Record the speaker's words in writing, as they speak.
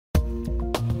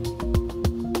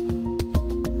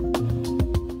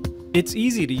It's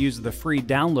easy to use the free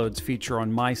downloads feature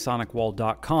on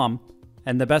mysonicwall.com,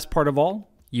 and the best part of all,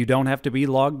 you don't have to be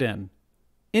logged in.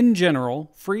 In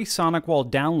general, free SonicWall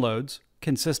downloads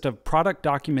consist of product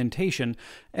documentation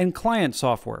and client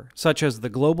software, such as the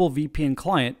Global VPN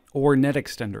Client or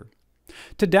NetExtender.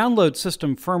 To download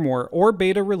system firmware or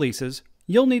beta releases,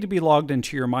 you'll need to be logged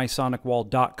into your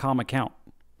mysonicwall.com account.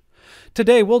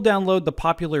 Today, we'll download the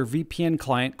popular VPN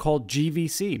client called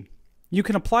GVC. You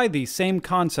can apply these same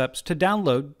concepts to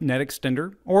download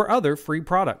NetExtender or other free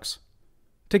products.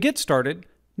 To get started,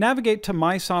 navigate to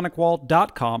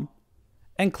mysonicwall.com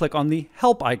and click on the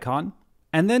Help icon,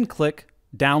 and then click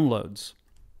Downloads.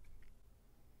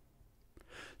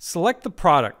 Select the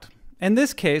product. In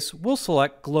this case, we'll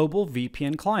select Global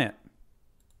VPN Client.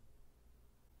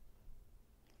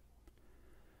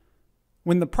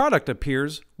 When the product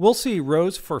appears, we'll see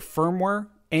rows for firmware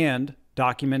and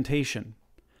documentation.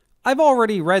 I've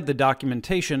already read the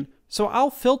documentation, so I'll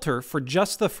filter for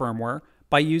just the firmware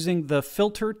by using the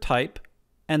Filter type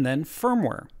and then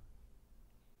Firmware.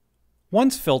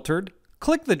 Once filtered,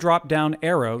 click the drop-down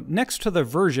arrow next to the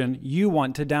version you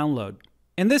want to download.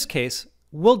 In this case,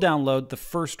 we'll download the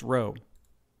first row.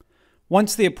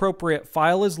 Once the appropriate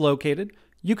file is located,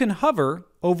 you can hover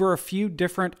over a few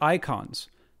different icons,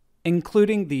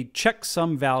 including the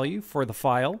checksum value for the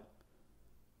file,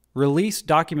 release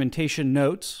documentation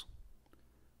notes,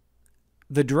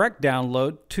 the direct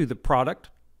download to the product,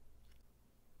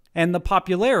 and the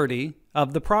popularity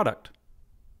of the product.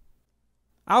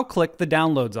 I'll click the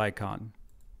Downloads icon.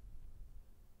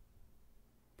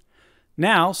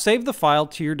 Now save the file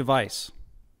to your device.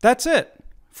 That's it.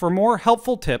 For more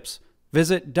helpful tips,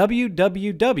 visit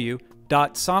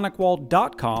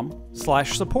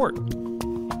www.sonicwall.com/support.